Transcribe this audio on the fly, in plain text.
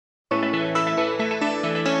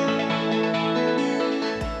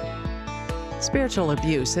Spiritual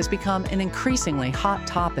abuse has become an increasingly hot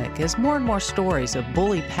topic as more and more stories of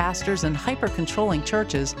bully pastors and hyper-controlling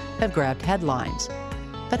churches have grabbed headlines.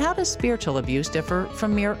 But how does spiritual abuse differ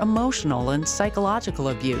from mere emotional and psychological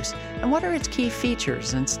abuse, and what are its key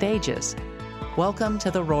features and stages? Welcome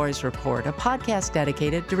to The Roys Report, a podcast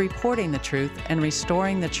dedicated to reporting the truth and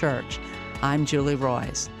restoring the church. I'm Julie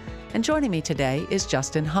Roys. And joining me today is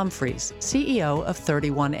Justin Humphreys, CEO of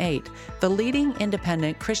 318, the leading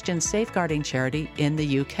independent Christian safeguarding charity in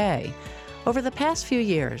the UK. Over the past few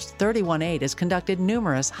years, 318 has conducted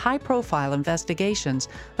numerous high-profile investigations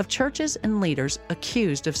of churches and leaders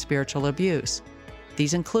accused of spiritual abuse.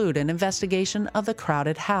 These include an investigation of the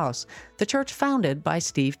Crowded House, the church founded by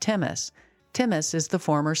Steve Timmis. Timmis is the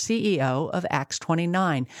former CEO of Acts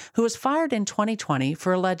 29, who was fired in 2020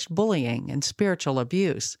 for alleged bullying and spiritual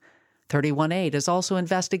abuse. 318 has also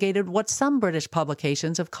investigated what some British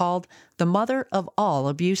publications have called the mother of all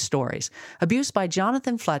abuse stories, abuse by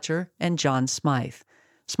Jonathan Fletcher and John Smythe.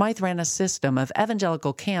 Smythe ran a system of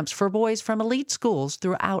evangelical camps for boys from elite schools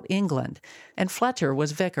throughout England, and Fletcher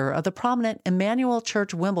was vicar of the prominent Emmanuel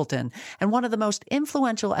Church Wimbledon and one of the most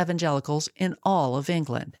influential evangelicals in all of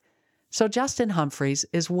England. So Justin Humphreys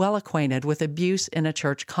is well acquainted with abuse in a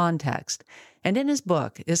church context. And in his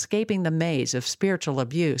book, Escaping the Maze of Spiritual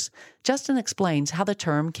Abuse, Justin explains how the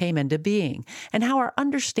term came into being and how our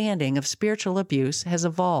understanding of spiritual abuse has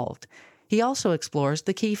evolved. He also explores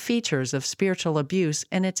the key features of spiritual abuse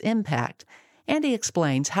and its impact. And he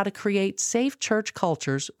explains how to create safe church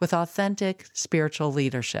cultures with authentic spiritual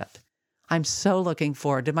leadership. I'm so looking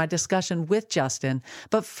forward to my discussion with Justin,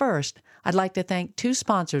 but first, I'd like to thank two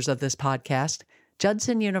sponsors of this podcast,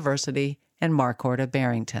 Judson University and Marquardt of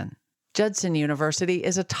Barrington. Judson University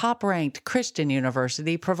is a top-ranked Christian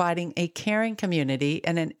university providing a caring community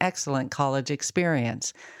and an excellent college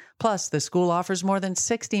experience. Plus, the school offers more than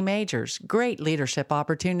 60 majors, great leadership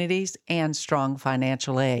opportunities, and strong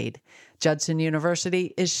financial aid. Judson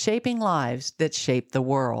University is shaping lives that shape the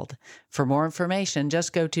world. For more information,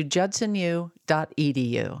 just go to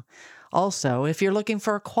judsonu.edu. Also, if you're looking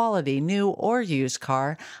for a quality new or used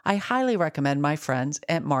car, I highly recommend my friends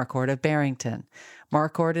at Marquardt of Barrington.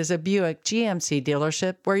 Marquardt is a Buick GMC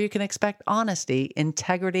dealership where you can expect honesty,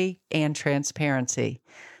 integrity, and transparency.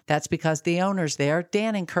 That's because the owners there,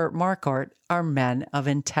 Dan and Kurt Marquardt, are men of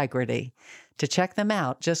integrity. To check them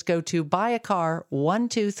out, just go to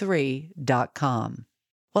buyacar123.com.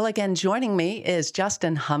 Well, again, joining me is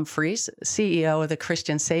Justin Humphreys, CEO of the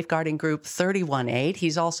Christian safeguarding group 318.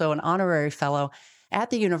 He's also an honorary fellow at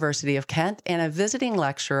the University of Kent and a visiting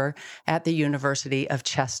lecturer at the University of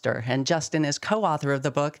Chester. And Justin is co-author of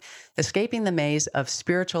the book, Escaping the Maze of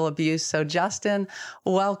Spiritual Abuse. So Justin,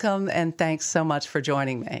 welcome and thanks so much for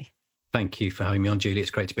joining me. Thank you for having me on, Julie.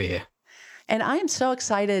 It's great to be here. And I am so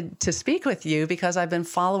excited to speak with you because I've been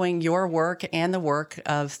following your work and the work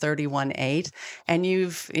of 318. And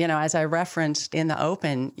you've, as I referenced in the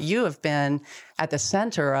open, you have been at the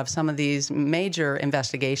center of some of these major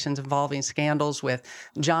investigations involving scandals with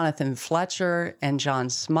Jonathan Fletcher and John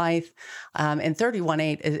Smythe. And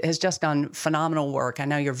 318 has just done phenomenal work. I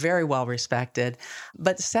know you're very well respected.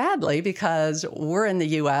 But sadly, because we're in the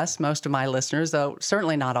U.S., most of my listeners, though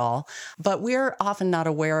certainly not all, but we're often not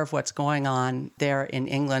aware of what's going on there in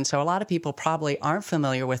England. So a lot of people probably aren't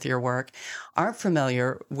familiar with your work, aren't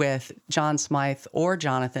familiar with John Smythe or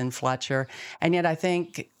Jonathan Fletcher. And yet I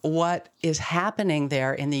think what is happening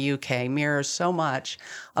there in the UK mirrors so much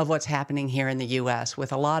of what's happening here in the US,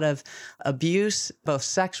 with a lot of abuse, both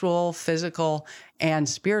sexual, physical, and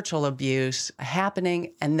spiritual abuse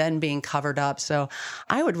happening and then being covered up. So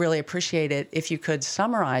I would really appreciate it if you could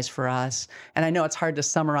summarize for us, and I know it's hard to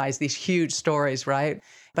summarize these huge stories, right?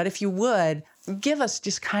 But if you would, give us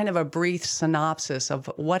just kind of a brief synopsis of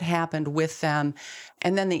what happened with them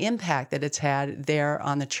and then the impact that it's had there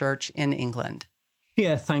on the church in England.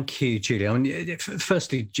 Yeah, thank you, Julie. I mean,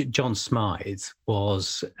 firstly, John Smythe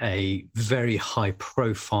was a very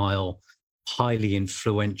high-profile, highly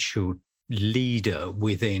influential leader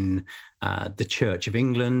within the Church of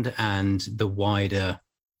England and the wider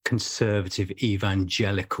conservative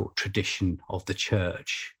evangelical tradition of the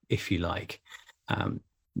church, if you like.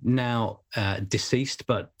 Now deceased,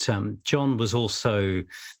 but John was also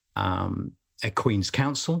a Queen's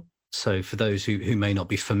Counsel. So for those who may not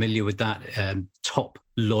be familiar with that, top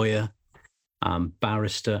lawyer,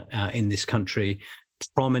 barrister in this country,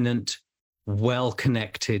 prominent,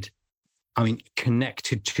 well-connected,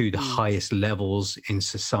 connected to the highest levels in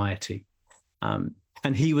society.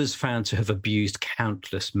 And he was found to have abused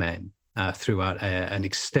countless men throughout an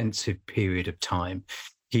extensive period of time.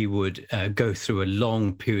 He would go through a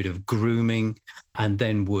long period of grooming and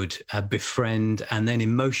then would befriend and then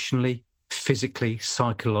emotionally, physically,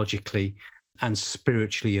 psychologically, and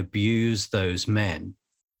spiritually abuse those men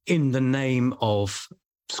in the name of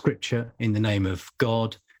Scripture, in the name of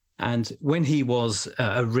God. And when he was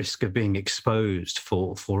at risk of being exposed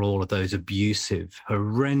for all of those abusive,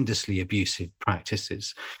 horrendously abusive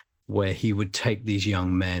practices, where he would take these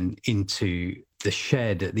young men into the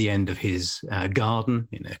shed at the end of his garden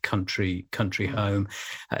in a country home,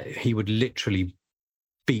 he would literally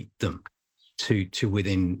beat them to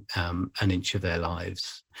within an inch of their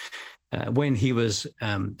lives. When he was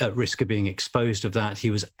at risk of being exposed of that,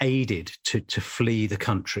 he was aided to flee the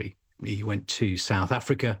country. He went to South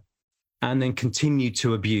Africa and then continued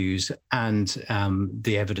to abuse, and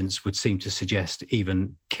the evidence would seem to suggest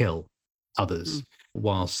even kill others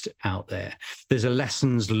whilst out there. There's a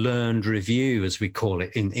lessons learned review, as we call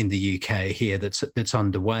it in the UK here, that's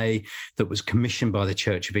underway, that was commissioned by the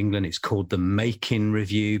Church of England. It's called the Makin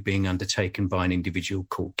Review, being undertaken by an individual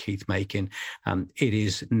called Keith Makin. It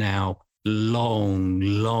is now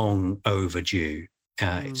long overdue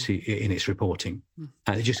in its reporting.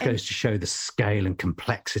 And it just goes to show the scale and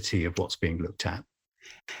complexity of what's being looked at.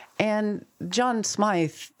 And John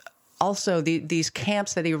Smythe, also these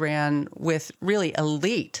camps that he ran with really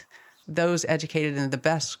elite, those educated in the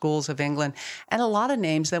best schools of England, and a lot of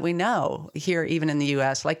names that we know here, even in the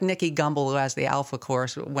U.S., like Nicky Gumbel, who has the Alpha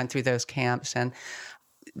Course, went through those camps, and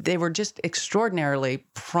they were just extraordinarily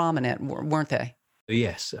prominent, weren't they?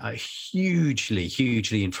 Yes,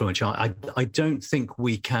 hugely influential. I don't think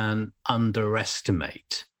we can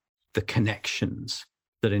underestimate the connections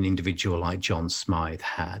that an individual like John Smythe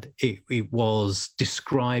had. It was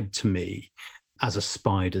described to me as a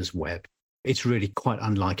spider's web. It's really quite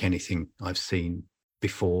unlike anything I've seen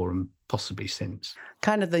before and possibly since.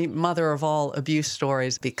 Kind of the mother of all abuse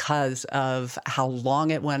stories because of how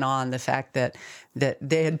long it went on, the fact that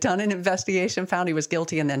they had done an investigation, found he was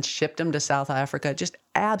guilty, and then shipped him to South Africa. Just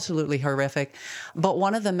absolutely horrific. But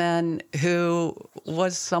one of the men who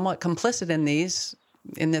was somewhat complicit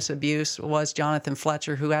in this abuse was Jonathan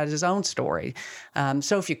Fletcher, who had his own story.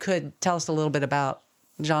 So if you could tell us a little bit about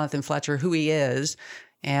Jonathan Fletcher, who he is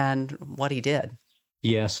and what he did.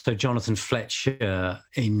 Yes, so Jonathan Fletcher,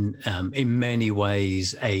 in many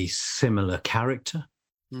ways, a similar character,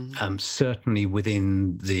 certainly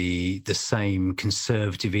within the same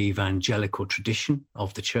conservative evangelical tradition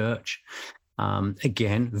of the church.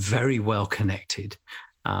 Again, very well connected.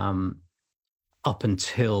 Up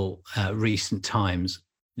until recent times,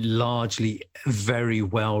 largely very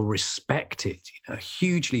well respected, a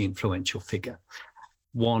hugely influential figure.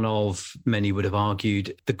 One of, many would have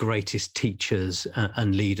argued, the greatest teachers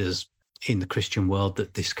and leaders in the Christian world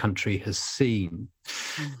that this country has seen,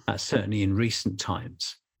 certainly in recent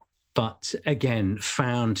times. But again,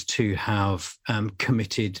 found to have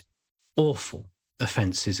committed awful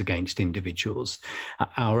offences against individuals.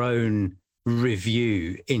 Our own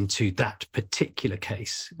review into that particular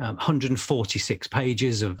case, 146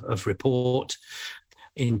 pages of report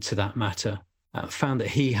into that matter, found that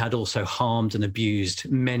he had also harmed and abused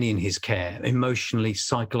many in his care, emotionally,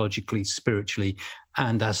 psychologically, spiritually,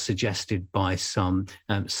 and as suggested by some,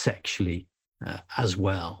 sexually as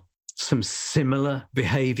well. Some similar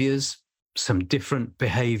behaviours, some different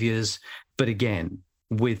behaviours, but again,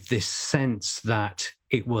 with this sense that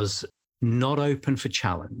it was not open for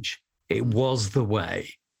challenge. It was the way,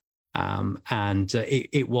 and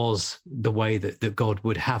it was the way that God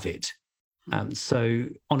would have it. So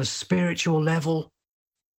on a spiritual level,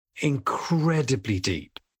 incredibly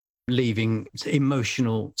deep, leaving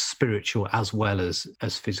emotional, spiritual, as well as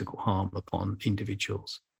physical harm upon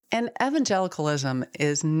individuals. And evangelicalism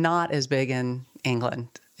is not as big in England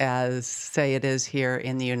as, say, it is here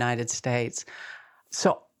in the United States.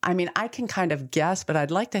 So, I mean, I can kind of guess, but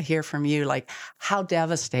I'd like to hear from you, like, how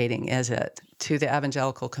devastating is it to the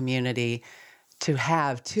evangelical community to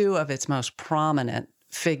have two of its most prominent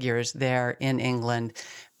figures there in England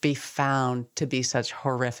be found to be such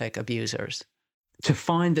horrific abusers? To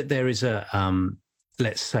find that there is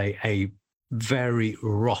let's say, a very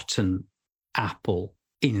rotten apple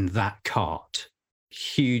in that cart,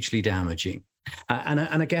 hugely damaging. And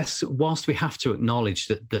I guess whilst we have to acknowledge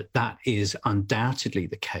that is undoubtedly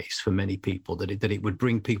the case for many people, that it would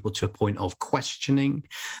bring people to a point of questioning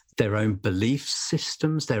their own belief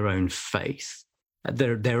systems, their own faith,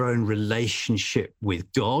 their own relationship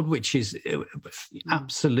with God, which is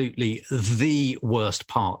absolutely the worst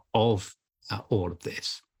part of all of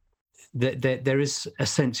this. There is a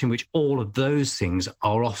sense in which all of those things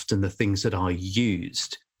are often the things that are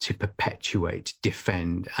used to perpetuate,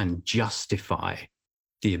 defend, and justify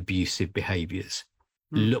the abusive behaviors.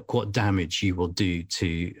 Mm. Look what damage you will do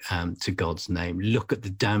to God's name. Look at the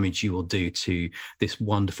damage you will do to this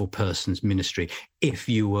wonderful person's ministry if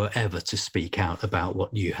you were ever to speak out about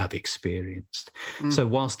what you have experienced. Mm. So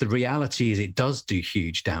whilst the reality is it does do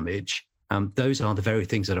huge damage, those are the very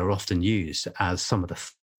things that are often used as some of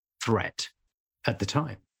the threat at the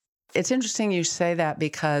time. It's interesting you say that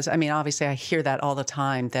because, I mean, obviously I hear that all the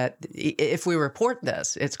time, that if we report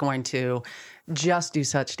this, it's going to just do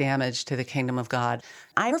such damage to the kingdom of God.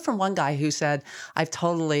 I heard from one guy who said, I've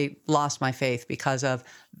totally lost my faith because of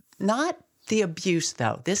not the abuse,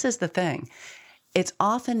 though. This is the thing. It's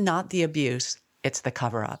often not the abuse, it's the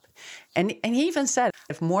cover-up. And he even said,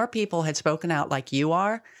 if more people had spoken out like you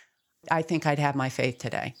are, I think I'd have my faith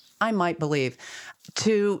today. I might believe.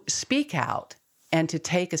 To speak out and to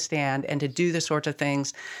take a stand and to do the sorts of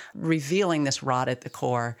things, revealing this rot at the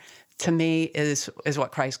core, to me is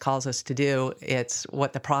what Christ calls us to do. It's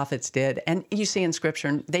what the prophets did. And you see in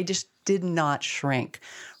Scripture, they just did not shrink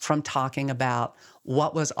from talking about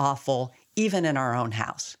what was awful, even in our own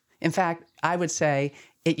house. In fact, I would say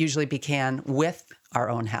it usually began with our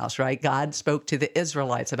own house, right? God spoke to the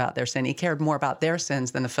Israelites about their sin. He cared more about their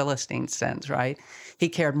sins than the Philistines' sins, right? He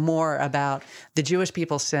cared more about the Jewish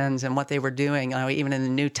people's sins and what they were doing. Even in the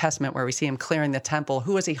New Testament, where we see him clearing the temple,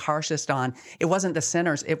 who was he harshest on? It wasn't the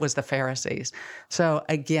sinners, it was the Pharisees. So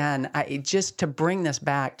again, just to bring this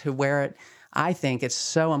back to where I think it's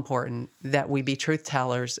so important that we be truth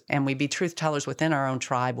tellers, and we be truth tellers within our own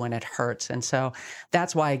tribe when it hurts. And so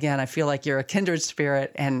that's why, again, I feel like you're a kindred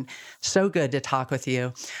spirit and so good to talk with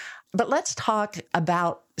you. But let's talk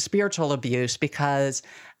about spiritual abuse, because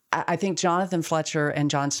I think Jonathan Fletcher and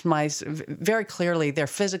John Smythe, very clearly their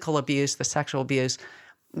physical abuse, the sexual abuse,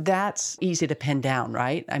 that's easy to pin down,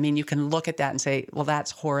 right? I mean, you can look at that and say, well,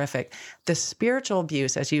 that's horrific. The spiritual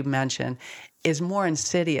abuse, as you mentioned, is more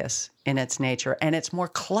insidious in its nature, and it's more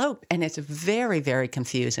cloaked, and it's very, very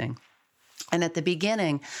confusing. And at the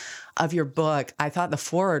beginning of your book, I thought the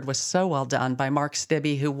foreword was so well done by Mark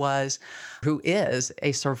Stibbe, who is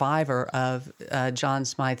a survivor of John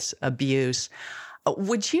Smythe's abuse.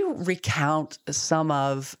 Would you recount some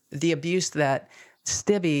of the abuse that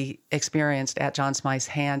Stibbe experienced at John Smythe's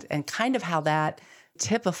hand, and kind of how that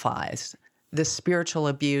typifies the spiritual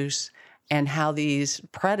abuse and how these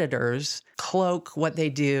predators cloak what they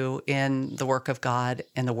do in the work of God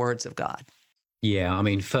and the words of God? Yeah, I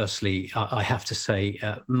mean, firstly, I have to say,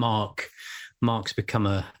 Mark's become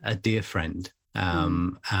a dear friend,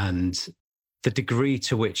 and the degree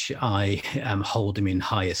to which I hold him in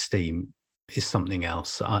high esteem is something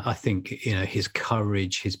else. I think, his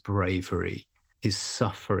courage, his bravery, his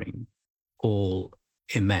suffering, all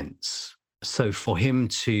immense. So for him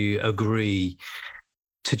to agree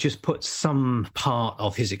to just put some part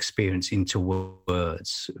of his experience into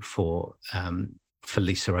words for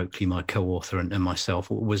Lisa Oakley, my co-author, and myself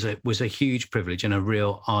was a huge privilege and a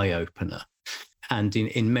real eye-opener. And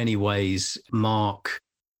in many ways, Mark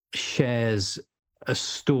shares a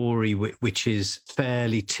story which is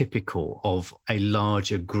fairly typical of a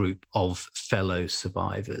larger group of fellow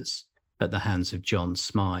survivors at the hands of John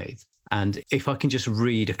Smythe. And if I can just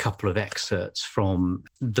read a couple of excerpts from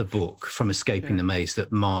the book, from Escaping the Maze,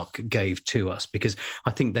 that Mark gave to us, because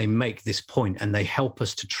I think they make this point and they help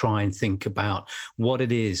us to try and think about what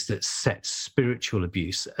it is that sets spiritual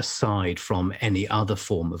abuse aside from any other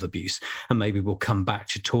form of abuse. And maybe we'll come back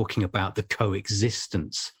to talking about the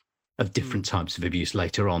coexistence of different types of abuse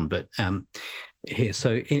later on. But here,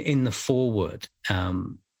 so in the foreword,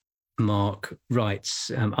 Mark writes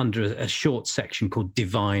under a short section called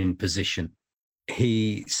Divine Position.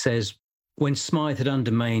 He says, when Smythe had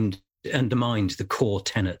undermined the core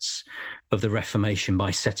tenets of the Reformation by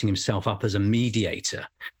setting himself up as a mediator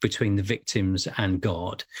between the victims and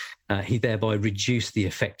God, he thereby reduced the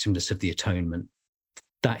effectiveness of the atonement.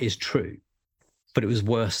 That is true, but it was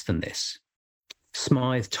worse than this.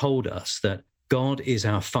 Smythe told us that God is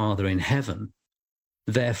our Father in heaven,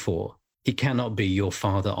 therefore he cannot be your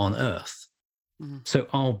father on earth. So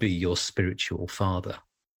I'll be your spiritual father.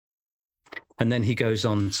 And then he goes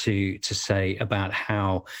on to say about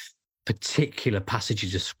how particular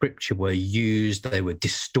passages of scripture were used, they were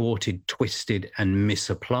distorted, twisted, and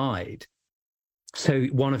misapplied. So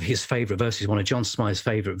one of his favorite verses, one of John Smythe's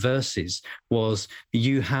favorite verses, was,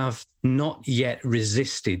 you have not yet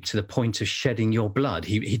resisted to the point of shedding your blood.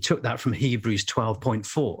 He took that from Hebrews 12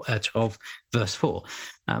 verse 4.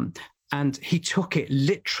 And he took it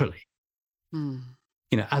literally,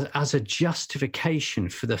 as a justification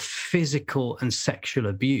for the physical and sexual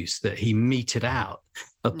abuse that he meted out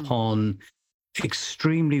upon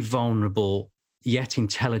extremely vulnerable yet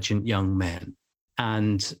intelligent young men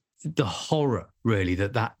and the horror really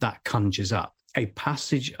that conjures up. A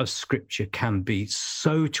passage of scripture can be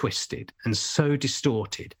so twisted and so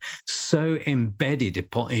distorted, so embedded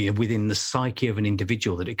within the psyche of an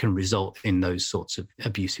individual that it can result in those sorts of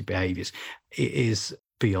abusive behaviors. It is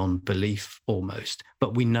beyond belief almost,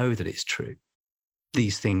 but we know that it's true.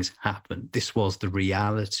 These things happen. This was the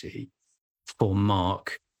reality for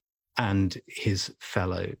Mark and his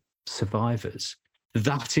fellow survivors.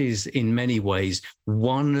 That is, in many ways,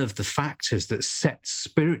 one of the factors that sets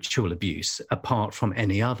spiritual abuse apart from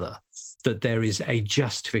any other, that there is a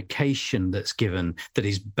justification that's given that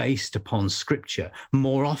is based upon scripture,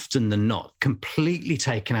 more often than not, completely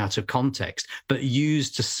taken out of context, but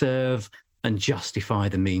used to serve and justify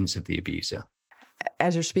the means of the abuser.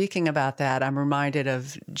 As you're speaking about that, I'm reminded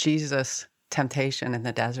of Jesus' temptation in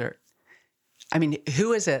the desert. I mean,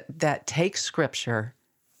 who is it that takes scripture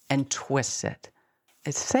and twists it?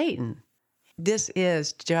 It's Satan. This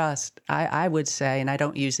is just, I would say, and I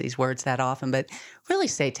don't use these words that often, but really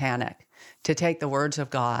satanic, to take the words of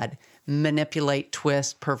God, manipulate,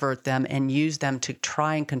 twist, pervert them, and use them to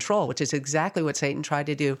try and control, which is exactly what Satan tried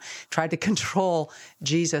to do, tried to control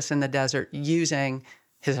Jesus in the desert using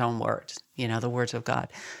his own words, the words of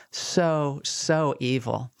God. So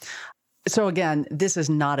evil. So again, this is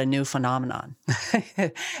not a new phenomenon.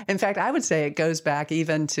 In fact, I would say it goes back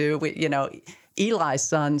even to, Eli's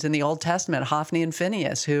sons in the Old Testament, Hophni and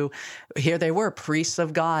Phinehas, who here they were, priests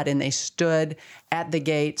of God, and they stood at the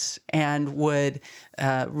gates and would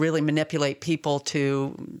really manipulate people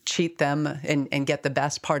to cheat them and get the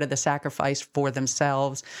best part of the sacrifice for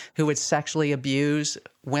themselves, who would sexually abuse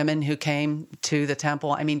women who came to the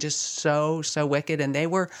temple. I mean, just so wicked, and they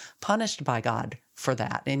were punished by God for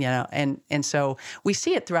that. And so we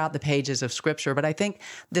see it throughout the pages of Scripture, but I think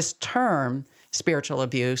this term, spiritual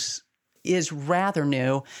abuse, is rather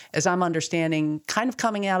new, as I'm understanding, kind of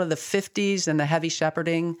coming out of the 50s and the heavy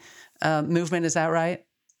shepherding movement. Is that right?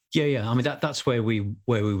 Yeah. I mean, that's where we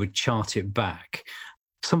would chart it back.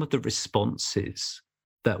 Some of the responses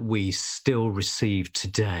that we still receive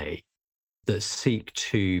today that seek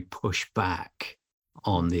to push back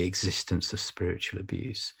on the existence of spiritual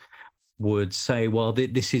abuse would say, well,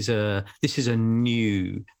 this is a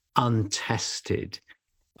new, untested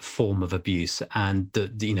form of abuse, and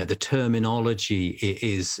the terminology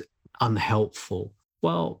is unhelpful.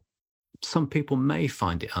 Well, some people may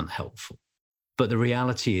find it unhelpful, but the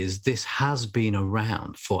reality is this has been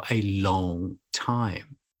around for a long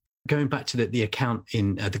time. Going back to the account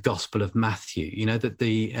in the Gospel of Matthew, that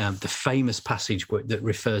the famous passage that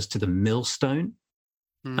refers to the millstone.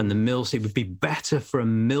 And the millstone, it would be better for a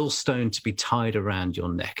millstone to be tied around your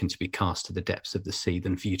neck and to be cast to the depths of the sea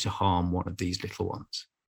than for you to harm one of these little ones.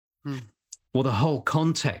 Well, the whole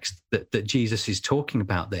context that Jesus is talking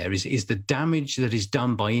about there is the damage that is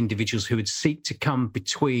done by individuals who would seek to come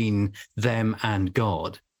between them and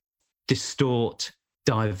God, distort,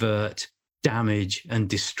 divert, damage, and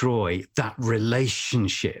destroy that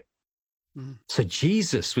relationship. So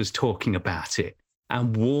Jesus was talking about it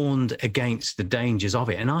and warned against the dangers of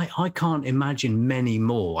it. And I can't imagine many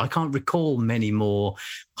more. I can't recall many more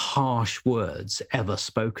harsh words ever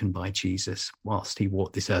spoken by Jesus whilst he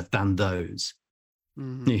walked this earth than those.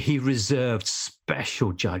 He reserved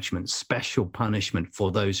special judgment, special punishment for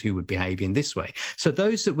those who would behave in this way. So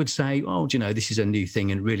those that would say, oh, this is a new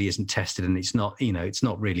thing and really isn't tested and it's not, it's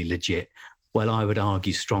not really legit. Well, I would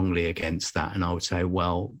argue strongly against that. And I would say,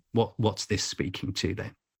 well, what's this speaking to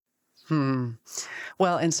then?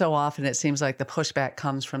 Well, and so often it seems like the pushback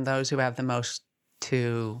comes from those who have the most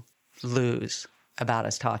to lose about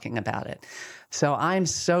us talking about it. So I'm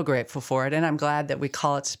so grateful for it, and I'm glad that we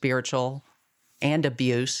call it spiritual and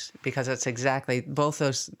abuse, because it's exactly, both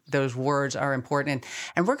those words are important.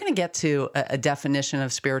 And we're going to get to a definition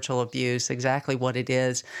of spiritual abuse, exactly what it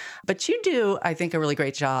is. But you do, I think, a really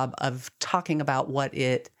great job of talking about what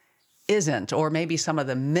it isn't, or maybe some of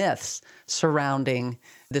the myths surrounding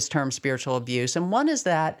this term spiritual abuse. And one is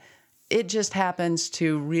that it just happens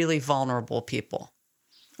to really vulnerable people,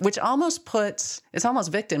 which it's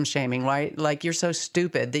almost victim shaming, right? Like, you're so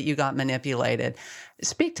stupid that you got manipulated.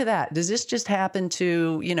 Speak to that. Does this just happen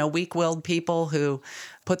to, weak-willed people who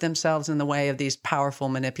put themselves in the way of these powerful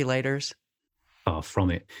manipulators? Far from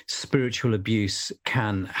it. Spiritual abuse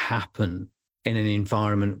can happen in an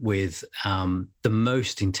environment with the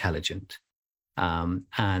most intelligent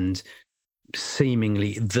and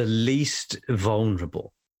seemingly the least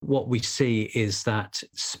vulnerable. What we see is that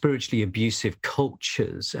spiritually abusive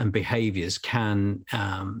cultures and behaviors can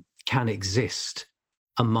exist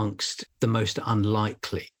amongst the most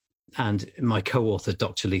unlikely. And my co-author,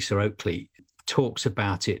 Dr. Lisa Oakley, talks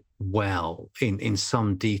about it well in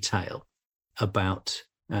some detail about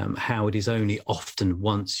how it is only often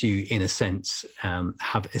once you, in a sense,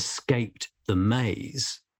 have escaped the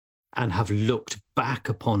maze and have looked back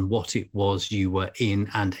upon what it was you were in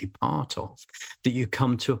and a part of, that you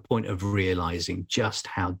come to a point of realizing just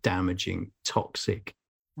how damaging, toxic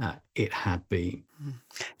it had been.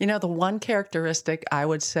 You know, the one characteristic I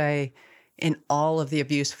would say in all of the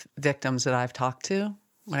abuse victims that I've talked to,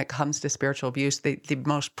 when it comes to spiritual abuse, the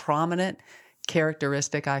most prominent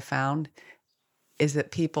characteristic I found is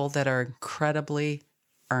that people that are incredibly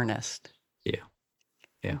earnest.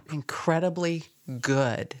 Yeah. Incredibly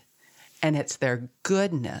good. And it's their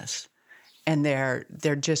goodness and their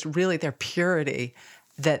just really their purity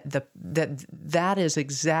that is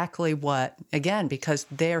exactly what, again, because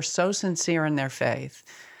they are so sincere in their faith,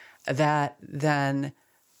 that then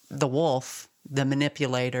the wolf, the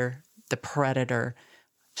manipulator, the predator,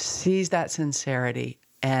 sees that sincerity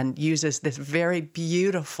and uses this very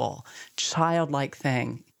beautiful, childlike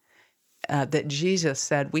thing that Jesus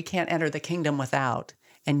said we can't enter the kingdom without,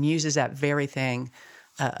 and uses that very thing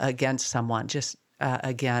against someone. Just,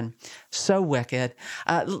 again, so wicked.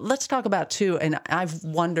 Let's talk about, too, and I've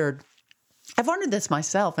wondered this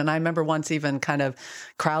myself, and I remember once even kind of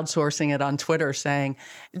crowdsourcing it on Twitter saying,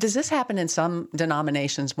 does this happen in some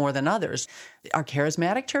denominations more than others? Are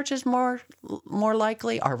charismatic churches more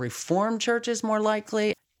likely? Are Reformed churches more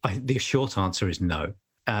likely? The short answer is no.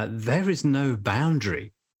 There is no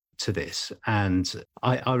boundary to this. And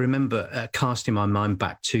I remember casting my mind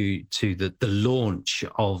back to the launch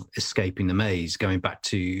of Escaping the Maze, going back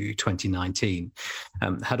to 2019.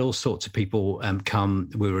 Had all sorts of people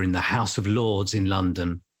come. We were in the House of Lords in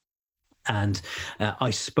London. And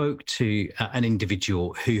I spoke to an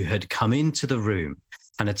individual who had come into the room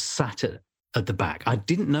and had sat at the back. I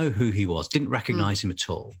didn't know who he was, didn't recognize him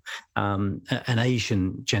at all. An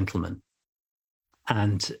Asian gentleman.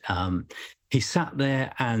 And he sat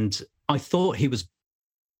there, and I thought he was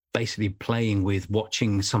basically playing with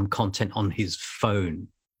watching some content on his phone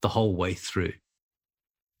the whole way through.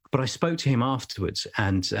 But I spoke to him afterwards,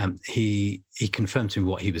 and he confirmed to me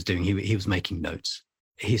what he was doing. He was making notes.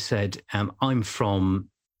 He said, I'm from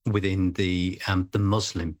within the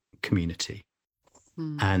Muslim community.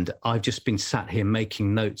 And I've just been sat here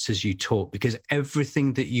making notes as you talk, because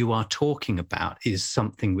everything that you are talking about is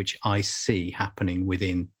something which I see happening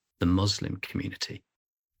within the Muslim community.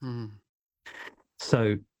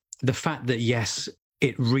 So the fact that, yes,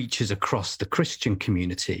 it reaches across the Christian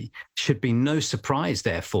community should be no surprise,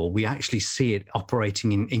 therefore. We actually see it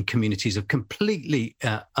operating in communities of completely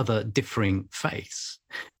other differing faiths,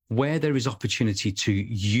 where there is opportunity to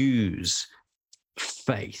use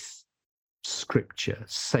faith, scripture,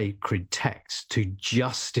 sacred text to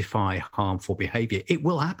justify harmful behavior. It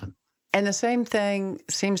will happen. And the same thing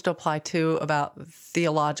seems to apply too about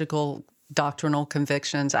theological, doctrinal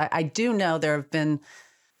convictions. I do know there have been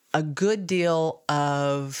a good deal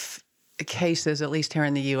of cases, at least here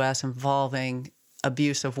in the U.S., involving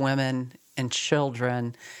abuse of women and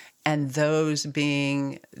children, and those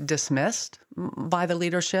being dismissed by the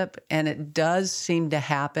leadership. And it does seem to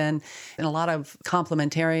happen in a lot of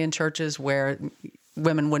complementarian churches where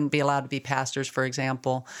women wouldn't be allowed to be pastors, for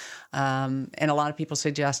example. And a lot of people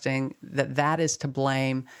suggesting that is to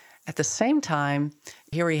blame. At the same time,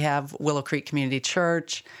 here we have Willow Creek Community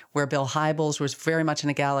Church, where Bill Hybels was very much an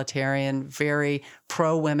egalitarian, very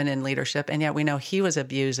pro-women in leadership, and yet we know he was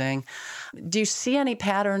abusing. Do you see any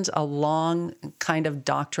patterns along kind of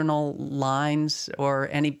doctrinal lines, or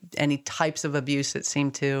any types of abuse that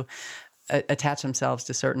seem to attach themselves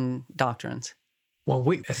to certain doctrines? Well,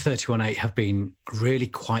 we at 31A have been really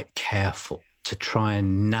quite careful to try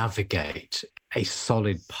and navigate a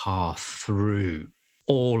solid path through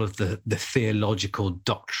all of the theological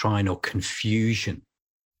doctrinal confusion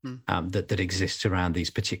that exists around these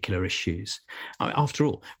particular issues. After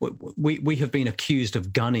all, we have been accused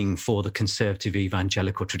of gunning for the conservative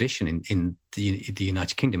evangelical tradition in the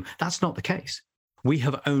United Kingdom. That's not the case. We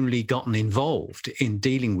have only gotten involved in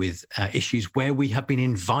dealing with issues where we have been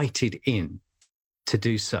invited in to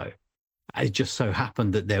do so. It just so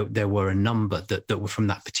happened that there were a number that were from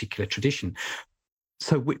that particular tradition.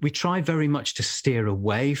 So we try very much to steer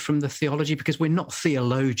away from the theology, because we're not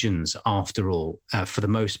theologians after all, for the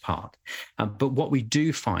most part. But what we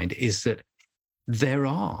do find is that there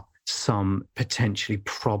are some potentially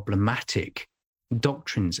problematic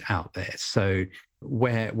doctrines out there. So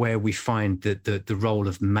where we find that the role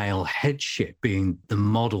of male headship being the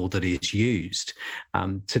model that is used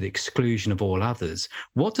to the exclusion of all others,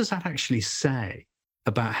 what does that actually say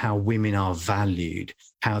about how women are valued,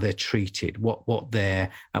 how they're treated, what their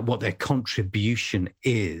contribution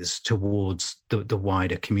is towards the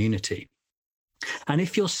wider community. And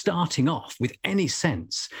if you're starting off with any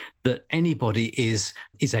sense that anybody is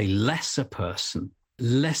a lesser person,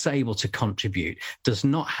 less able to contribute, does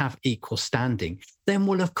not have equal standing, then,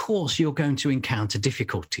 well, of course, you're going to encounter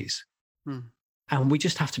difficulties. And we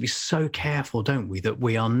just have to be so careful, don't we, that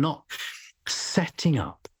we are not setting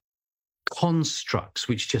up constructs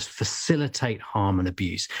which just facilitate harm and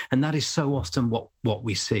abuse. And that is so often what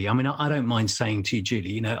we see. I mean, I don't mind saying to you,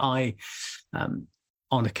 Julie, I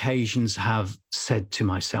on occasions have said to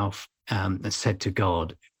myself and said to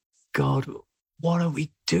God, what are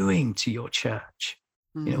we doing to your church?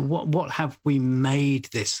 What have we made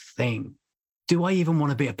this thing? Do I even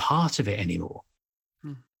want to be a part of it anymore?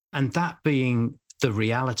 And that being the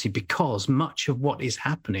reality, because much of what is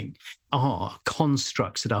happening are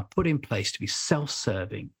constructs that are put in place to be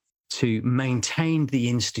self-serving, to maintain the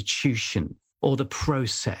institution or the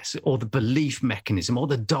process or the belief mechanism or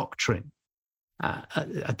the doctrine.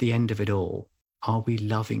 At the end of it all, are we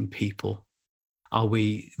loving people? Are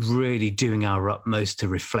we really doing our utmost to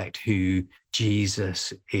reflect who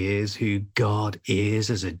Jesus is, who God is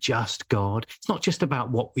as a just God? It's not just about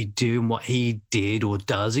what we do and what he did or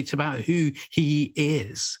does. It's about who he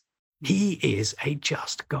is. He is a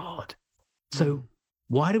just God. So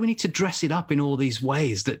why do we need to dress it up in all these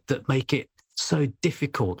ways that make it so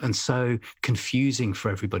difficult and so confusing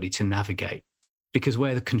for everybody to navigate? Because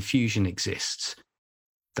where the confusion exists,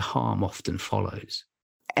 the harm often follows.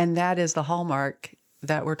 And that is the hallmark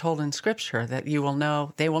that we're told in Scripture, that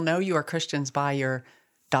they will know you are Christians by your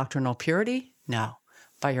doctrinal purity? No,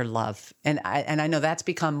 by your love. And I know that's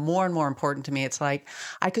become more and more important to me. It's like,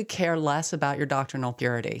 I could care less about your doctrinal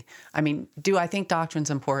purity. I mean, do I think doctrine's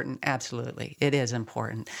important? Absolutely. It is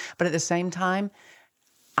important. But at the same time,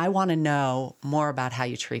 I want to know more about how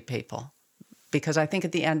you treat people. Because I think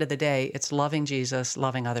at the end of the day, it's loving Jesus,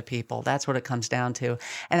 loving other people. That's what it comes down to.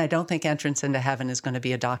 And I don't think entrance into heaven is going to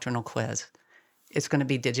be a doctrinal quiz. It's going to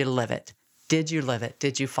be, did you live it? Did you live it?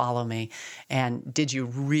 Did you follow me? And did you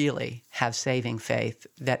really have saving faith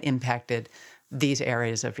that impacted these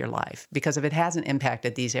areas of your life? Because if it hasn't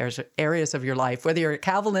impacted these areas of your life, whether you're a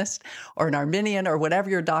Calvinist or an Arminian or whatever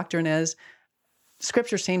your doctrine is,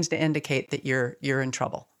 Scripture seems to indicate that you're in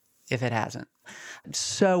trouble if it hasn't.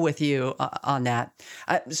 So with you on that.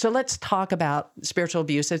 So let's talk about spiritual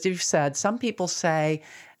abuse. As you've said, some people say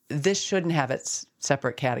this shouldn't have its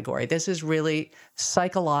separate category. This is really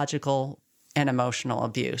psychological and emotional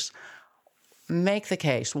abuse. Make the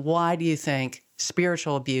case. Why do you think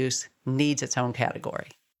spiritual abuse needs its own category?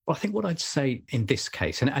 Well, I think what I'd say in this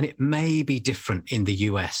case, and it may be different in the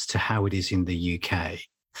US to how it is in the UK,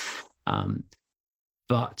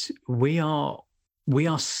 but we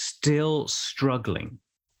are still struggling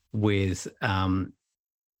with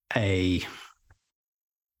a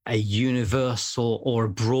universal or a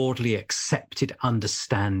broadly accepted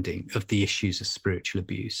understanding of the issues of spiritual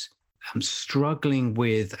abuse. I'm struggling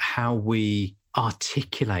with how we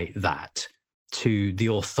articulate that to the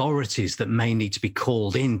authorities that may need to be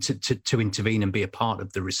called in to intervene and be a part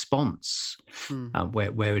of the response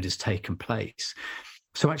where it has taken place.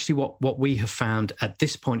 So actually what we have found at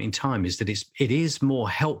this point in time is that it is more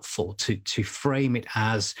helpful to frame it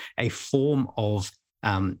as a form of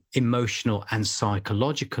emotional and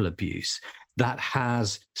psychological abuse that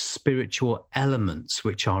has spiritual elements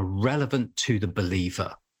which are relevant to the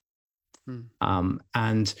believer.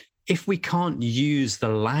 And if we can't use the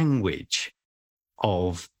language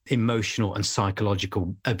of emotional and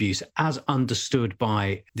psychological abuse as understood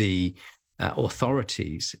by the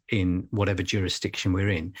authorities in whatever jurisdiction we're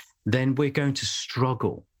in, then we're going to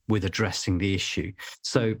struggle with addressing the issue.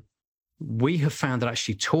 So we have found that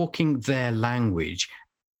actually talking their language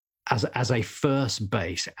as a first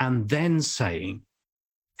base and then saying,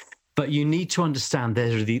 but you need to understand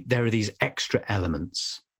there are these extra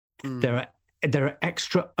elements. There are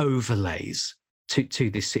extra overlays to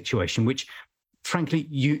this situation, which frankly,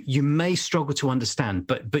 you may struggle to understand,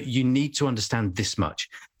 but you need to understand this much,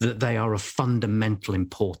 that they are of fundamental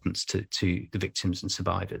importance to the victims and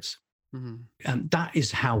survivors. And that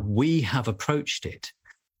is how we have approached it.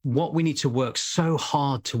 What we need to work so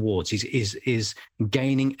hard towards is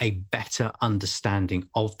gaining a better understanding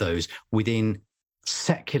of those within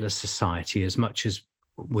secular society as much as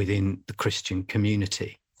within the Christian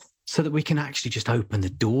community, so that we can actually just open the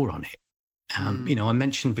door on it. I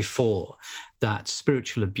mentioned before that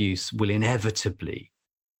spiritual abuse will inevitably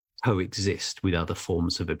coexist with other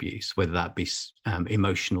forms of abuse, whether that be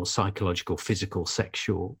emotional, psychological, physical,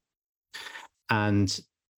 sexual. And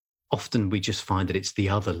often we just find that it's the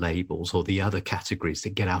other labels or the other categories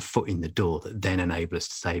that get our foot in the door that then enable us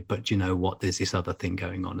to say, but you know what, there's this other thing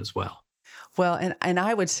going on as well. Well, and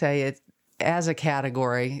I would say it as a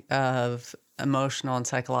category of emotional and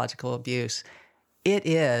psychological abuse, it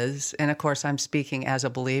is, and of course I'm speaking as a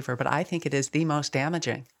believer, but I think it is the most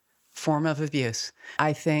damaging form of abuse.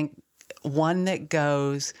 I think one that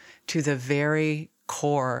goes to the very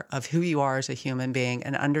core of who you are as a human being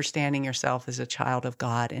and understanding yourself as a child of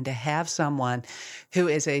God, and to have someone who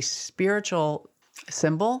is a spiritual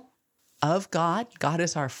symbol of God. God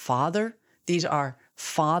is our Father. These are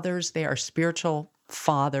fathers. They are spiritual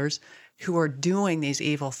fathers who are doing these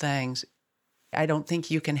evil things. I don't think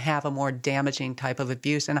you can have a more damaging type of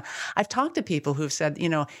abuse. And I've talked to people who've said,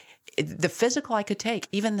 the physical I could take,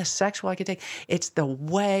 even the sexual I could take. It's the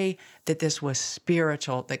way that this was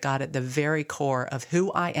spiritual that got at the very core of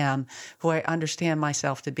who I am, who I understand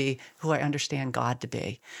myself to be, who I understand God to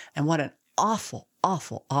be. And what an awful,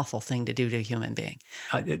 awful, awful thing to do to a human being.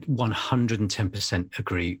 I 110%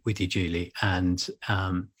 agree with you, Julie. And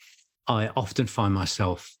I often find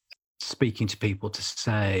myself speaking to people to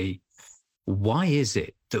say, why is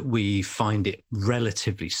it that we find it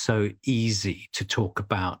relatively so easy to talk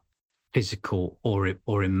about physical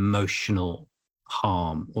or emotional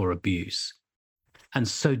harm or abuse, and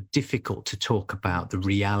so difficult to talk about the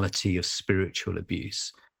reality of spiritual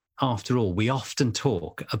abuse? After all, we often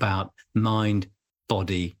talk about mind,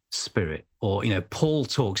 body, spirit, or, Paul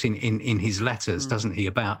talks in his letters, doesn't he,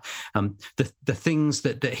 about the things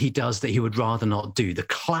that he does that he would rather not do, the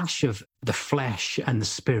clash of the flesh and the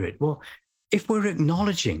spirit. Well, if we're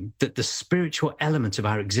acknowledging that the spiritual element of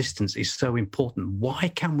our existence is so important,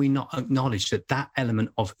 why can we not acknowledge that that element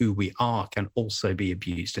of who we are can also be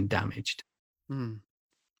abused and damaged? And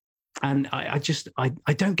I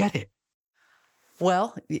don't get it.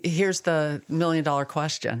 Well, here's the $1,000,000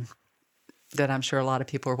 question that I'm sure a lot of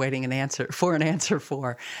people are waiting an answer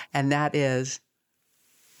for, and that is,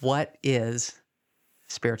 what is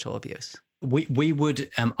spiritual abuse? We would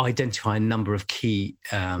identify a number of key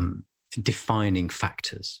defining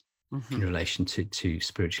factors in relation to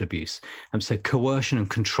spiritual abuse. So coercion and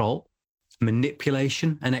control,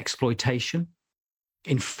 manipulation and exploitation,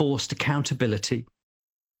 enforced accountability,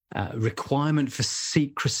 requirement for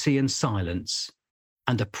secrecy and silence,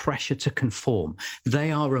 and a pressure to conform.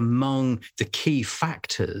 They are among the key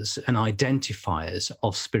factors and identifiers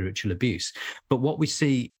of spiritual abuse. But what we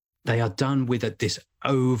see, they are done with this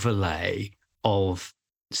overlay of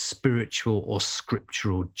spiritual or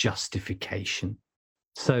scriptural justification.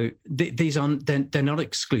 So these are, they're not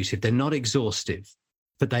exclusive, they're not exhaustive,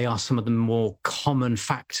 but they are some of the more common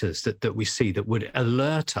factors that we see that would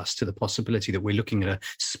alert us to the possibility that we're looking at a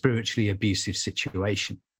spiritually abusive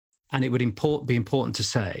situation. And it would be important to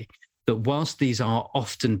say that whilst these are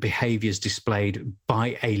often behaviors displayed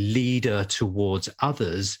by a leader towards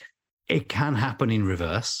others, it can happen in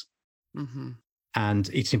reverse. And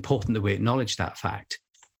it's important that we acknowledge that fact.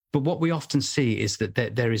 But what we often see is that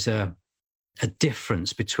there is a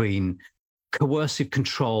difference between coercive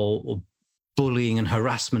control or bullying and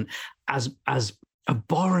harassment, as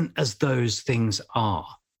abhorrent as those things are.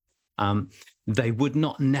 They would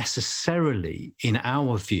not necessarily, in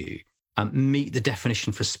our view, meet the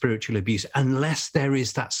definition for spiritual abuse unless there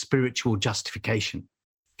is that spiritual justification.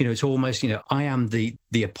 It's almost, I am the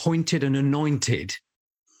appointed and anointed.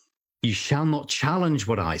 You shall not challenge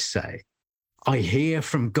what I say. I hear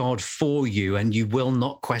from God for you, and you will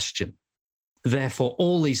not question. Therefore,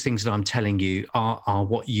 all these things that I'm telling you are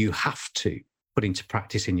what you have to put into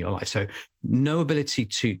practice in your life. So no ability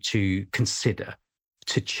to consider,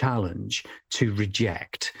 to challenge, to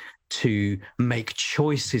reject, to make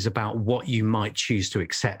choices about what you might choose to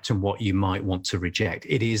accept and what you might want to reject.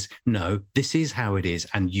 It is, no, this is how it is,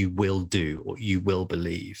 and you will do or you will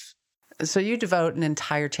believe. So you devote an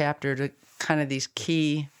entire chapter to kind of these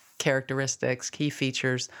key characteristics, key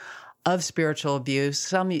features of spiritual abuse.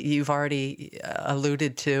 Some you've already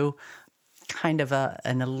alluded to, kind of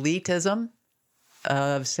an elitism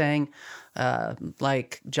of saying,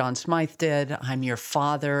 like John Smythe did, I'm your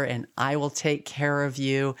father and I will take care of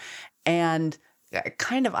you. And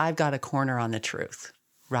kind of, I've got a corner on the truth,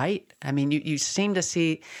 right? I mean, you seem to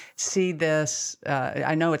see this.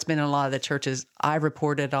 I know it's been in a lot of the churches I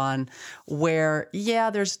reported on where,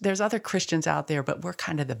 there's other Christians out there, but we're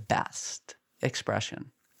kind of the best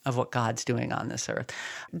expression of what God's doing on this earth.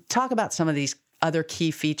 Talk about some of these other key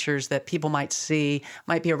features that people might see,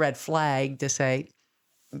 might be a red flag to say,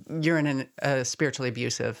 you're in a spiritually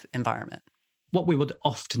abusive environment. What we would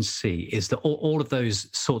often see is that all of those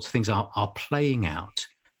sorts of things are playing out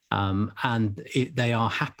They are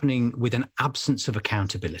happening with an absence of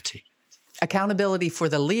accountability. Accountability for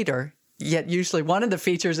the leader, yet usually one of the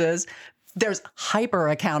features is there's hyper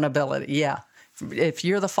accountability. Yeah. If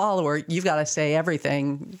you're the follower, you've got to say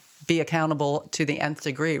everything, be accountable to the nth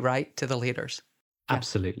degree, right, to the leaders. Yeah.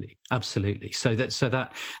 Absolutely. So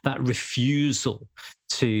that refusal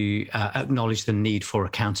to acknowledge the need for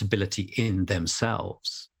accountability in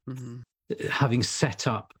themselves, having set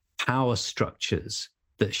up power structures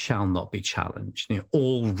that shall not be challenged.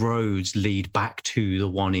 All roads lead back to the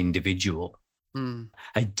one individual.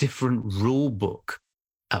 A different rule book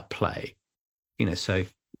at play. So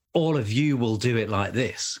all of you will do it like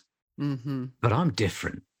this, but I'm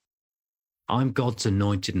different. I'm God's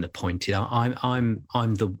anointed and appointed. I'm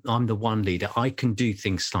the one leader. I can do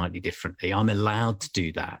things slightly differently. I'm allowed to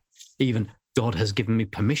do that. Even God has given me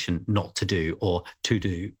permission not to do or to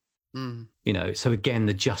do. So again,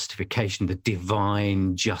 the justification, the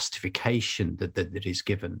divine justification that is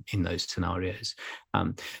given in those scenarios.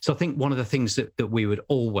 So I think one of the things that we would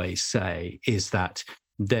always say is that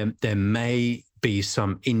there may be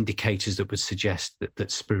some indicators that would suggest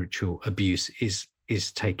that spiritual abuse is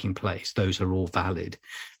taking place. Those are all valid.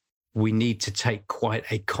 We need to take quite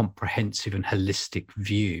a comprehensive and holistic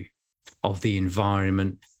view of the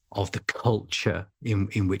environment, of the culture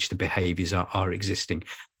in which the behaviors are existing,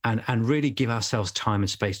 and really give ourselves time and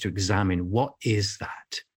space to examine what is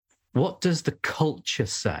that? What does the culture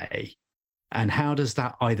say? And how does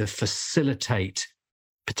that either facilitate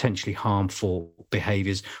potentially harmful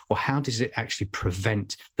behaviors, or how does it actually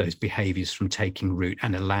prevent those behaviors from taking root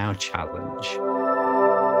and allow challenge?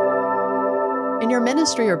 In your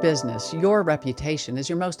ministry or business, your reputation is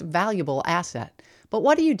your most valuable asset. But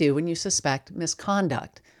what do you do when you suspect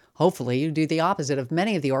misconduct? Hopefully, you do the opposite of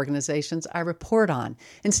many of the organizations I report on.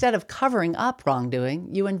 Instead of covering up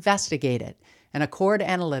wrongdoing, you investigate it. And Accord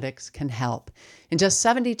Analytics can help. In just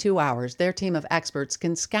 72 hours, their team of experts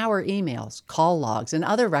can scour emails, call logs, and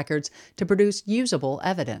other records to produce usable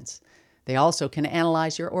evidence. They also can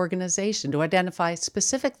analyze your organization to identify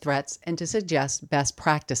specific threats and to suggest best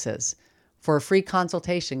practices. For a free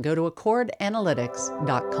consultation, go to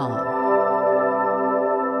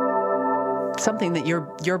accordanalytics.com. Something that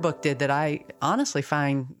your book did that I honestly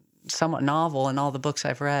find somewhat novel in all the books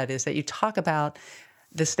I've read is that you talk about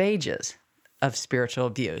the stages of spiritual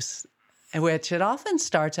abuse, in which it often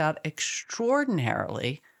starts out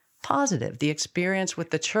extraordinarily positive, the experience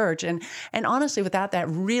with the church. And honestly, without that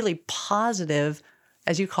really positive,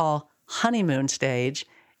 as you call, honeymoon stage,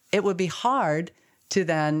 it would be hard to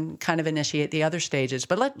then kind of initiate the other stages.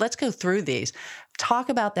 But let's go through these. Talk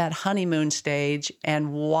about that honeymoon stage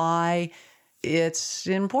and why it's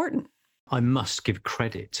important. I must give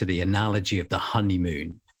credit to the analogy of the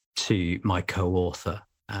honeymoon to my co-author,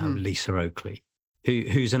 Lisa Oakley,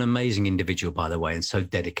 who's an amazing individual, by the way, and so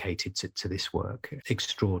dedicated to this work.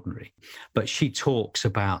 Extraordinary. But she talks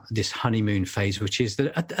about this honeymoon phase, which is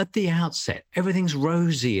that at the outset, everything's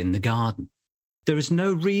rosy in the garden. There is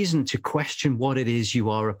no reason to question what it is you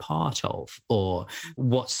are a part of or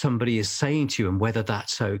what somebody is saying to you and whether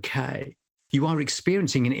that's okay. You are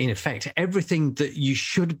experiencing, in effect, everything that you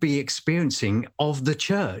should be experiencing of the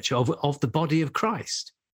church, of the body of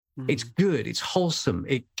Christ. It's good, it's wholesome,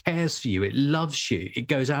 it cares for you, it loves you, it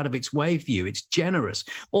goes out of its way for you, it's generous,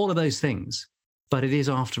 all of those things. But it is,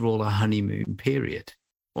 after all, a honeymoon period,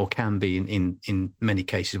 or can be in many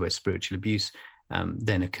cases where spiritual abuse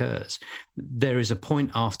then occurs. There is a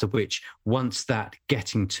point after which, once that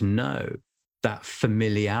getting to know, that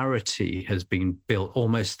familiarity has been built,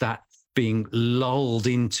 almost that being lulled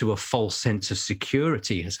into a false sense of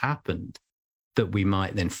security has happened, that we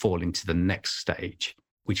might then fall into the next stage,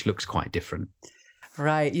 which looks quite different.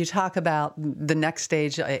 Right. You talk about the next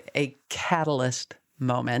stage, a catalyst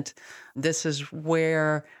moment. This is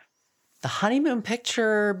where the honeymoon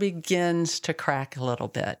picture begins to crack a little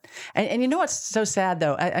bit. And you know what's so sad,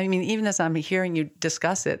 though? I mean, even as I'm hearing you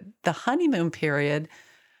discuss it, the honeymoon period,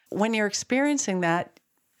 when you're experiencing that,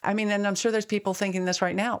 I mean, and I'm sure there's people thinking this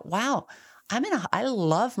right now, wow, I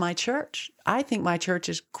love my church. I think my church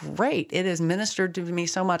is great. It has ministered to me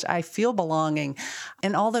so much. I feel belonging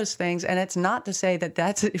and all those things. And it's not to say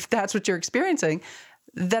that if that's what you're experiencing,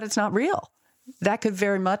 that it's not real. That could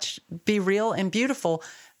very much be real and beautiful.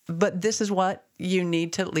 But this is what you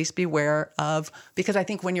need to at least be aware of, because I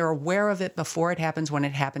think when you're aware of it before it happens, when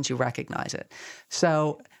it happens, you recognize it.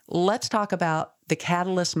 So let's talk about the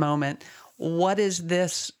catalyst moment. What is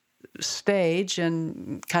this stage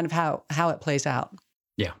and kind of how it plays out?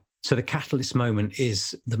 Yeah. So the catalyst moment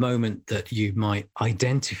is the moment that you might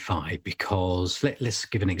identify because, let's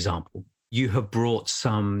give an example. you have brought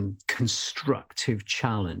some constructive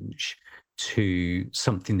challenge to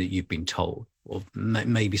something that you've been told, or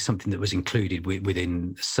maybe something that was included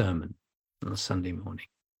within a sermon on a Sunday morning.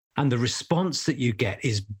 And the response that you get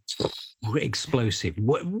is explosive,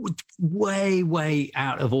 way, way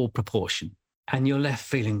out of all proportion. And you're left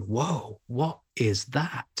feeling, whoa, what is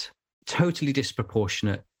that? Totally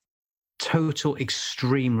disproportionate, total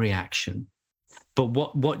extreme reaction. But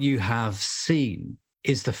what you have seen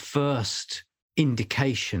is the first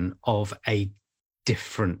indication of a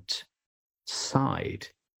different side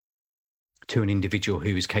to an individual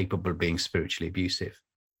who is capable of being spiritually abusive.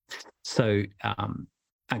 So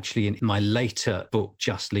actually, in my later book,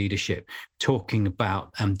 Just Leadership, talking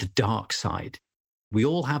about the dark side, we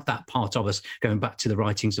all have that part of us, going back to the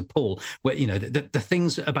writings of Paul, where, you know, the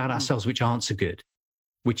things about ourselves which aren't so good,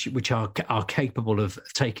 which are capable of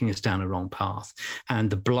taking us down a wrong path, and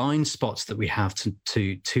the blind spots that we have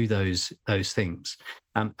to those things.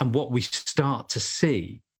 And what we start to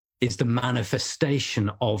see is the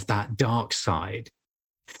manifestation of that dark side,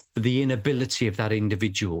 the inability of that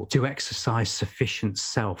individual to exercise sufficient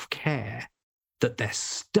self-care, that their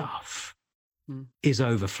stuff is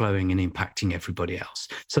overflowing and impacting everybody else.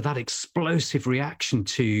 So that explosive reaction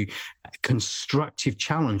to constructive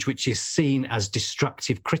challenge, which is seen as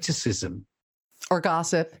destructive criticism. Or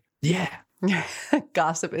gossip. Yeah.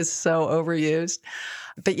 Gossip is so overused.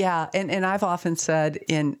 But yeah, and I've often said,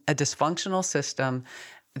 in a dysfunctional system,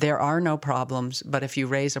 there are no problems, but if you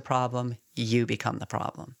raise a problem, you become the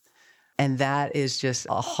problem. And that is just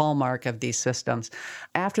a hallmark of these systems.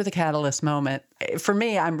 After the catalyst moment, for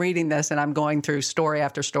me, I'm reading this and I'm going through story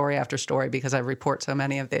after story after story because I report so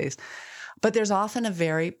many of these. But there's often a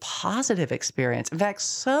very positive experience. In fact,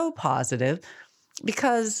 so positive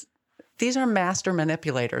because these are master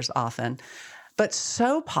manipulators often, but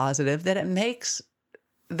so positive that it makes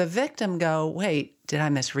the victim go, wait, did I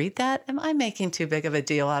misread that? Am I making too big of a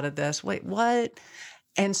deal out of this? Wait, what?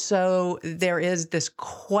 And so there is this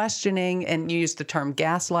questioning, and you use the term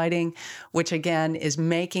gaslighting, which again is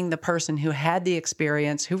making the person who had the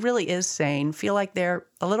experience, who really is sane, feel like they're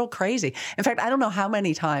a little crazy. In fact, I don't know how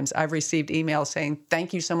many times I've received emails saying,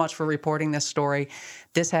 thank you so much for reporting this story.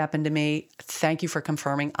 This happened to me. Thank you for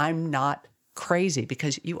confirming I'm not crazy,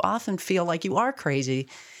 because you often feel like you are crazy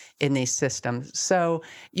in these systems. So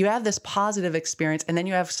you have this positive experience, and then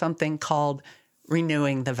you have something called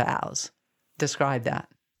renewing the vows. Describe that.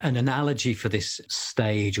 An analogy for this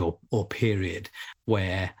stage or period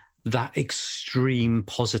where that extreme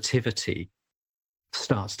positivity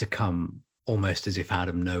starts to come almost as if out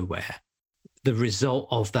of nowhere. The result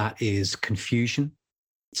of that is confusion.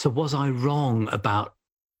 So was I wrong about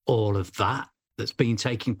all of that that's been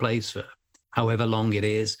taking place for however long it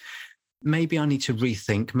is? Maybe I need to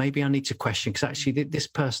rethink. Maybe I need to question, because actually this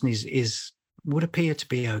person would appear to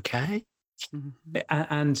be okay. Mm-hmm.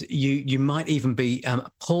 And you might even be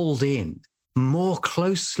pulled in more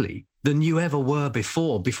closely than you ever were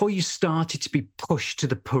before you started to be pushed to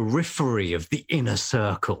the periphery of the inner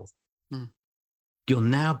circle. You're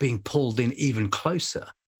now being pulled in even closer.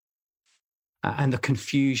 And the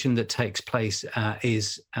confusion that takes place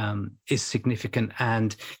is significant,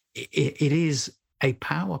 and it is a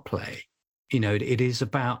power play. You know, it is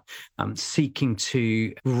about seeking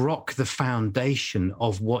to rock the foundation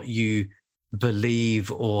of what you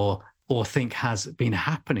believe or think has been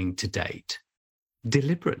happening to date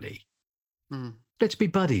deliberately. Let's be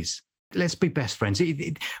buddies. Let's be best friends.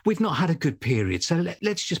 We've not had a good period, so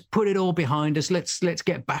let's just put it all behind us. Let's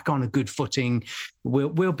get back on a good footing.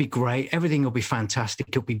 We'll be great. Everything will be fantastic.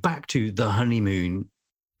 It'll be back to the honeymoon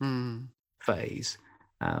phase.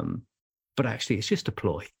 But actually, it's just a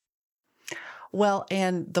ploy. Well,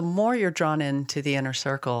 and the more you're drawn into the inner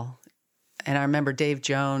circle, and I remember Dave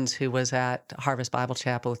Jones, who was at Harvest Bible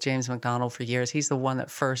Chapel with James MacDonald for years, he's the one that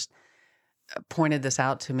first pointed this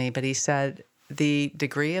out to me, but he said the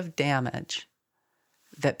degree of damage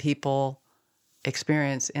that people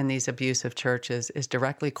experience in these abusive churches is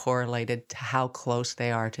directly correlated to how close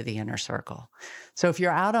they are to the inner circle. So if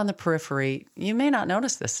you're out on the periphery, you may not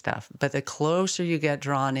notice this stuff, but the closer you get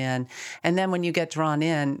drawn in, and then when you get drawn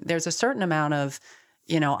in, there's a certain amount of,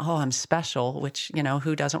 oh, I'm special, which,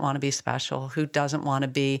 who doesn't want to be special? Who doesn't want to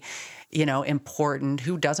be, important?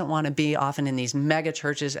 Who doesn't want to be often in these mega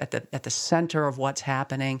churches at the center of what's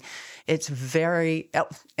happening? It's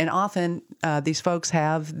and often these folks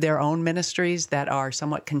have their own ministries that are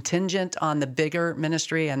somewhat contingent on the bigger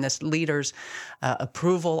ministry and this leader's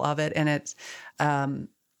approval of it. And it's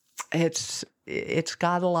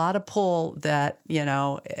got a lot of pull that,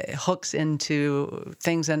 hooks into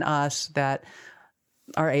things in us that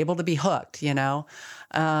are able to be hooked,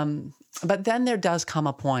 But then there does come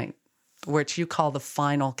a point which you call the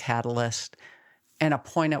final catalyst, and a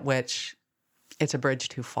point at which it's a bridge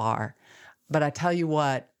too far. But I tell you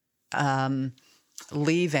what,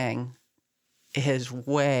 leaving is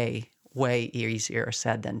way, way easier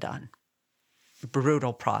said than done.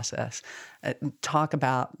 Brutal process. Talk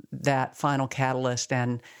about that final catalyst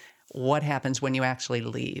and what happens when you actually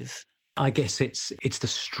leave. I guess it's the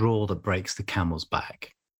straw that breaks the camel's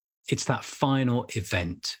back. It's that final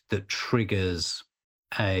event that triggers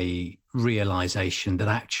a realization that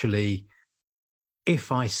actually,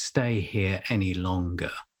 if I stay here any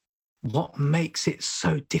longer, what makes it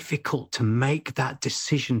so difficult to make that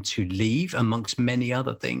decision to leave, amongst many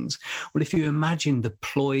other things? Well, if you imagine the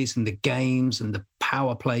ploys and the games and the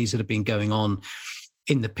power plays that have been going on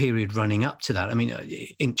in the period running up to that. I mean,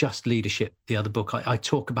 in Just Leadership, the other book, I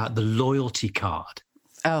talk about the loyalty card.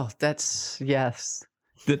 Oh, that's, yes.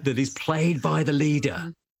 That is played by the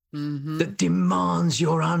leader. Mm-hmm. That demands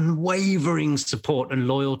your unwavering support and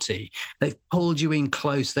loyalty. They've pulled you in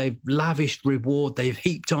close. They've lavished reward. They've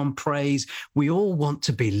heaped on praise. We all want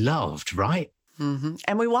to be loved, right? Mm-hmm.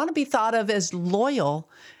 And we want to be thought of as loyal.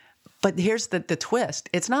 But here's the twist.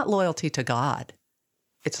 It's not loyalty to God.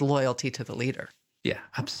 It's loyalty to the leader. Yeah,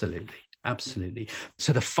 absolutely. Absolutely.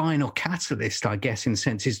 So the final catalyst, I guess, in a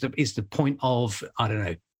sense, is the point of, I don't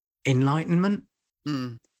know, enlightenment.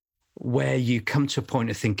 Where you come to a point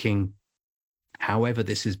of thinking, however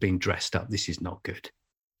this has been dressed up, this is not good.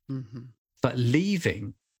 Mm-hmm. But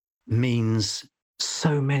leaving means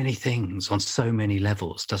so many things on so many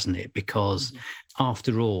levels, doesn't it? Because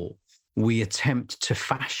after all, we attempt to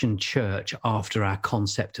fashion church after our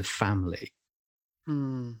concept of family.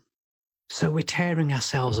 So we're tearing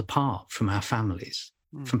ourselves apart from our families,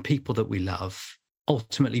 from people that we love.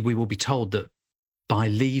 Ultimately, we will be told that by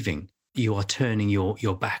leaving, you are turning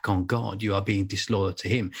your back on God. You are being disloyal to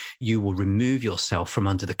him. You will remove yourself from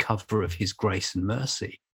under the cover of his grace and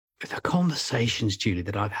mercy. The conversations, Julie,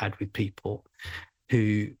 that I've had with people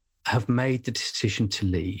who have made the decision to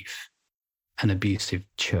leave an abusive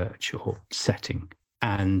church or setting,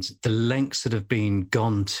 and the lengths that have been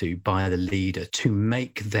gone to by the leader to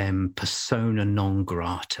make them persona non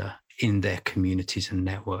grata in their communities and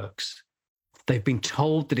networks. They've been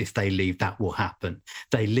told that if they leave, that will happen.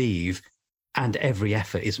 They leave, and every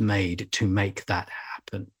effort is made to make that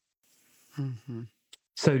happen. Mm-hmm.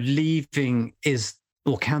 So leaving is,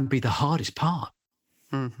 or can be, the hardest part.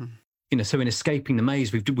 Mm-hmm. You know, so in Escaping the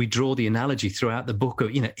Maze, we draw the analogy throughout the book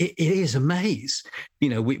of, you know, it is a maze. You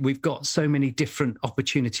know, we've got so many different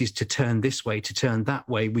opportunities to turn this way, to turn that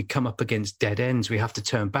way. We come up against dead ends. We have to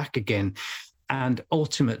turn back again. And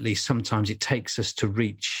ultimately, sometimes it takes us to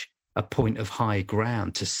reach a point of high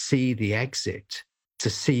ground, to see the exit, to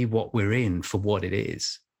see what we're in for what it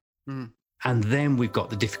is. And then we've got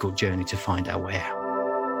the difficult journey to find our way out.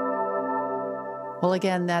 Well,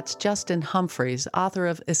 again, that's Justin Humphreys, author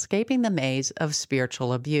of Escaping the Maze of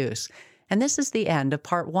Spiritual Abuse. And this is the end of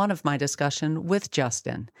part 1 of my discussion with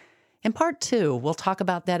Justin. In part 2, we'll talk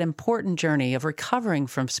about that important journey of recovering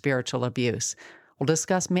from spiritual abuse. We'll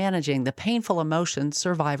discuss managing the painful emotions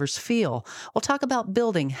survivors feel. We'll talk about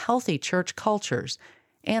building healthy church cultures.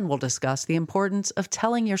 And we'll discuss the importance of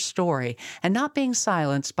telling your story and not being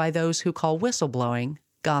silenced by those who call whistleblowing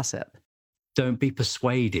gossip. Don't be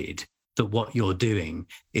persuaded that what you're doing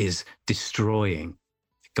is destroying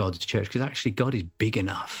God's church, because actually God is big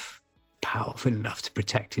enough, powerful enough to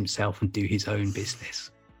protect himself and do his own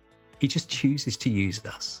business. He just chooses to use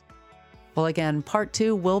us. Well, again, part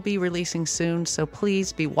 2 will be releasing soon, so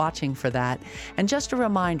please be watching for that. And just a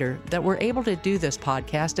reminder that we're able to do this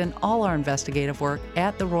podcast and all our investigative work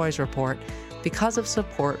at The Roys Report because of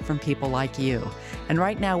support from people like you. And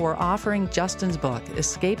right now we're offering Justin's book,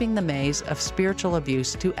 Escaping the Maze of Spiritual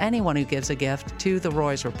Abuse, to anyone who gives a gift to The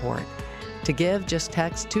Roys Report. To give, just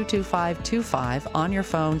text 22525 on your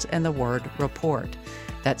phones and the word report.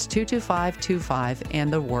 That's 22525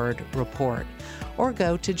 and the word report. Or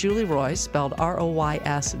go to Julie Roys, spelled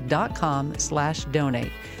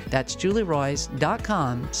ROYS.com/donate. That's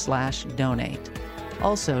julieroys.com/donate.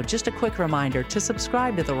 Also, just a quick reminder to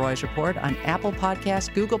subscribe to The Roys Report on Apple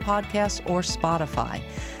Podcasts, Google Podcasts, or Spotify.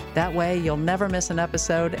 That way, you'll never miss an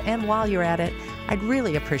episode, and while you're at it, I'd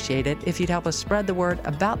really appreciate it if you'd help us spread the word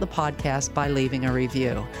about the podcast by leaving a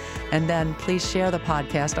review. And then please share the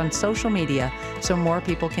podcast on social media so more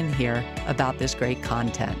people can hear about this great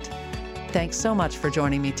content. Thanks so much for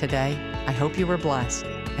joining me today. I hope you were blessed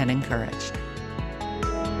and encouraged.